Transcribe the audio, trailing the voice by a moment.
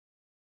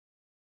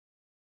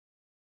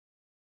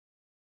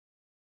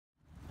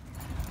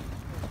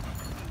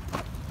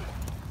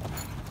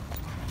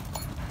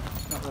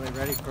not really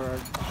ready for a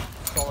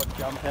solid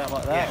jump out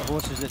like that. Yeah.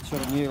 Horses that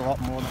sort of knew a lot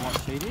more than what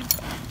she did.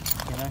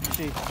 You know,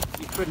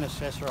 you couldn't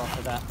assess her off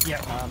of that.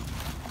 Yeah.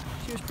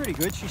 She was pretty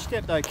good. She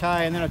stepped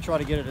okay, and then I tried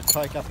to get her to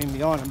toke up in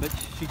behind him, but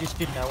she just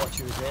didn't know what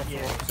she was there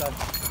for. So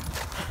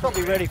she's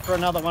probably ready for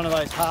another one of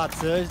those hard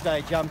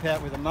Thursday jump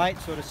out with a mate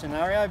sort of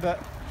scenario.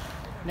 But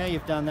now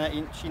you've done that,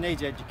 she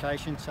needs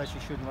education, so she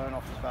should learn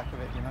off the back of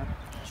it, you know.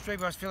 Street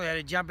Boss filly had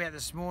a jump out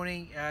this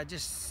morning,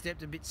 just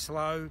stepped a bit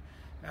slow,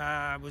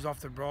 was off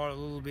the bridle a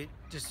little bit,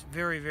 just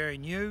very, very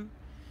new,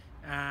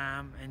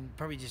 and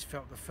probably just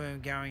felt the firm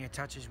going a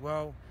touch as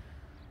well.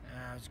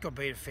 It's got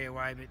beat a fair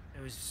way, but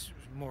it was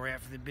more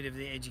out for the bit of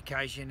the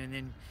education. And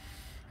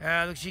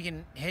then, look, she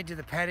can head to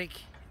the paddock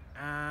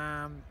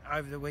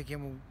over the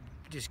weekend. We'll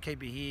just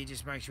keep her here,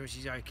 just make sure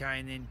she's okay,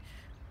 and then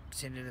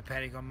send her to the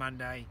paddock on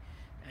Monday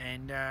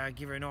and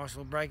give her a nice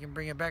little break and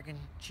bring her back, and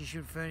she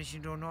should furnish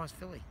into a nice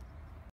filly.